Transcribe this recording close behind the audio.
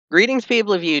Greetings,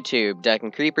 people of YouTube.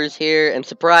 duckingcreepers here, and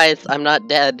surprise, I'm not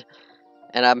dead.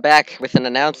 And I'm back with an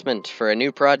announcement for a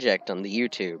new project on the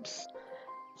YouTubes.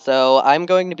 So, I'm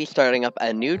going to be starting up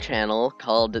a new channel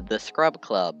called The Scrub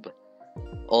Club.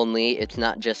 Only, it's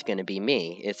not just going to be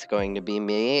me. It's going to be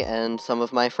me and some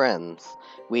of my friends.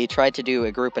 We tried to do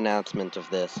a group announcement of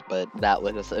this, but that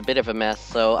was a bit of a mess,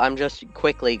 so I'm just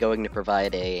quickly going to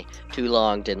provide a too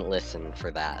long didn't listen for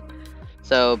that.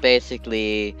 So,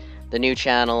 basically, the new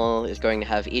channel is going to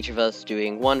have each of us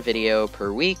doing one video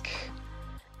per week.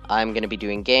 I'm going to be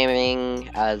doing gaming,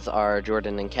 as are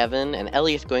Jordan and Kevin, and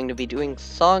Ellie is going to be doing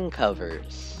song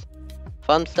covers.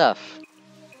 Fun stuff.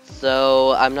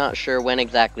 So, I'm not sure when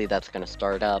exactly that's going to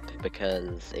start up,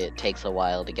 because it takes a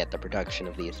while to get the production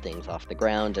of these things off the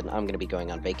ground, and I'm going to be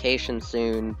going on vacation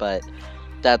soon, but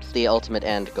that's the ultimate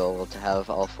end goal, to have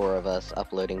all four of us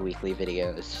uploading weekly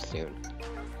videos soon.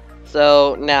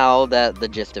 So, now that the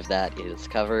gist of that is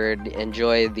covered,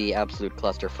 enjoy the absolute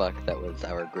clusterfuck that was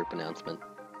our group announcement.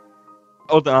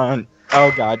 Hold on.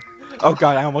 Oh god. Oh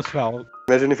god, I almost fell.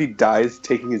 Imagine if he dies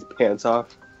taking his pants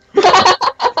off.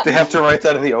 They have to write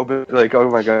that in the open, like, oh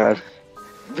my god.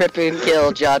 Rip and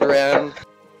kill John Round.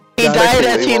 He died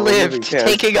as he lived,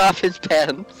 taking off his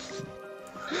pants.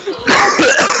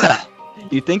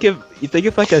 You think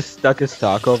if like I stuck a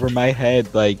sock over my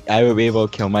head, like I would be able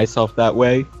to kill myself that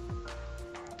way?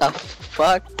 The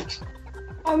fuck?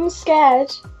 I'm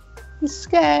scared. I'm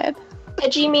scared.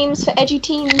 Edgy memes for edgy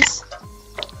teens.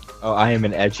 Oh, I am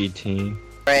an edgy teen.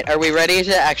 Right, are we ready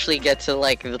to actually get to,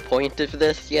 like, the point of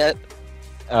this yet?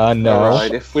 No.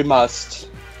 Alright, if we must.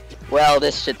 Well,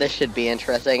 this should be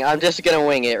interesting. I'm just gonna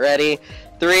wing it. Ready?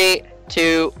 3,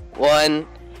 2, 1.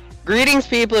 Greetings,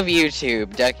 people of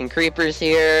YouTube. duckingcreepers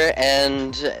here,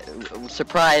 and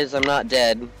surprise, I'm not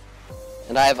dead.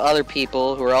 And I have other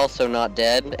people who are also not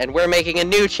dead, and we're making a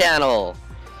new channel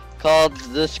called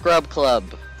The Scrub Club,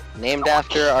 named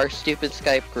after our stupid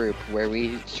Skype group where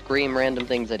we scream random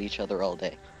things at each other all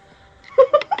day.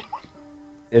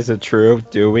 Is it true?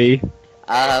 Do we?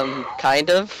 Kind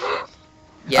of.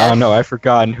 Yes. Oh no, I've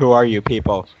forgotten. Who are you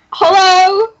people?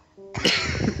 Hello!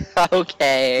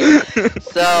 Okay.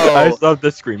 So I just love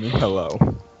the screaming hello.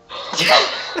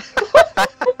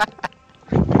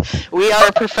 We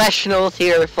are professionals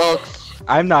here, folks.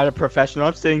 I'm not a professional.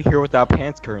 I'm sitting here without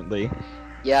pants currently.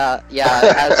 Yeah.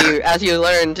 As you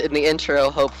learned in the intro,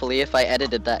 hopefully, if I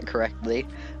edited that correctly.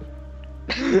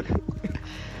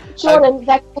 Jordan,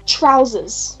 they're called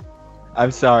trousers.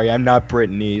 I'm sorry, I'm not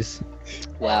Brittany's.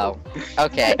 Wow.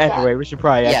 Okay. Anyway, we should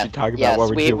probably actually talk about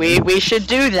what we're doing. we should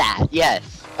do that.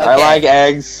 Yes. Okay. I like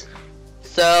eggs.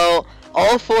 So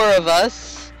all four of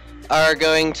us are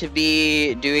going to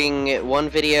be doing one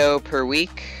video per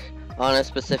week on a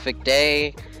specific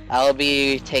day. I'll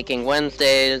be taking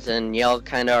Wednesdays, and y'all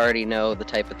kind of already know the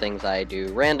type of things I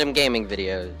do. Random gaming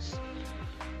videos.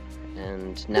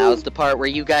 And now's the part where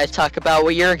you guys talk about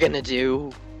what you're gonna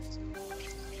do.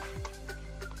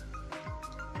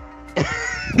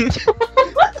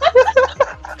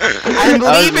 I'm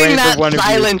leaving that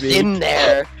silence in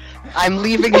there. I'm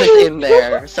leaving this in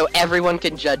there, so everyone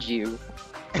can judge you.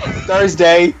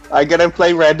 Thursday, I gotta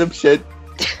play random shit.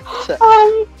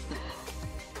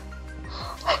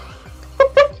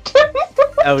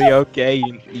 Ellie, okay?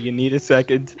 You need a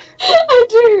second? I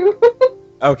do.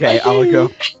 Okay, I'll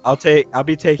go. I'll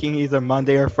be taking either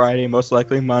Monday or Friday, most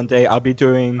likely Monday. I'll be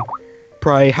doing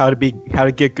probably how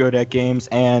to get good at games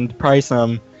and probably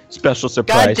some special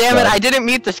surprise God damn it, stuff. I didn't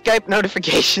mute the Skype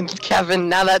notifications, Kevin.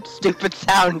 Now that stupid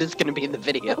sound is gonna be in the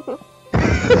video.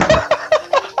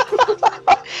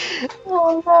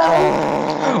 Oh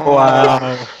no.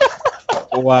 Wow.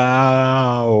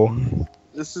 Wow.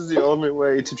 This is the only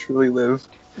way to truly live.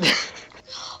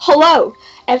 Hello,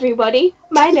 everybody.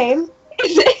 My name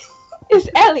is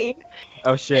Ellie.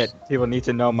 Oh shit, people need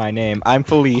to know my name. I'm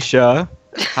Felicia.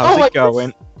 How's it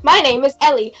going? My name is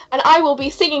Ellie, and I will be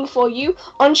singing for you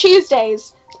on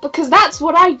Tuesdays, because that's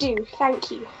what I do.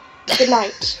 Thank you. Good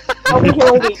night. I'll be here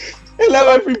all week.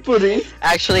 Hello, everybody.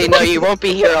 Actually, no, you won't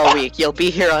be here all week. You'll be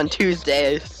here on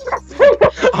Tuesdays.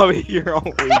 I'll be here all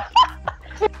week.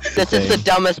 This is the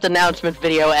dumbest announcement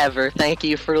video ever. Thank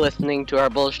you for listening to our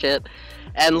bullshit,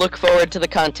 and look forward to the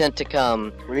content to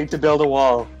come. We need to build a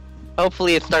wall.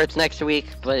 Hopefully it starts next week,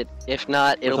 but if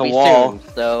not, it'll a be wall. soon,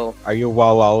 so... Are you a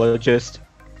wallologist?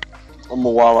 I'm a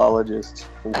wallologist.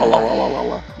 Walla walla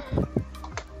walla.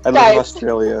 I live Guys. in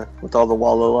Australia with all the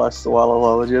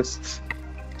wallologists.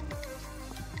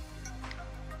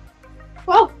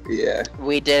 Well, Yeah.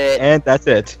 We did it. And that's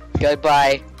it.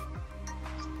 Goodbye.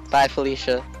 Bye,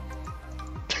 Felicia.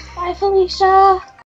 bye, Felicia.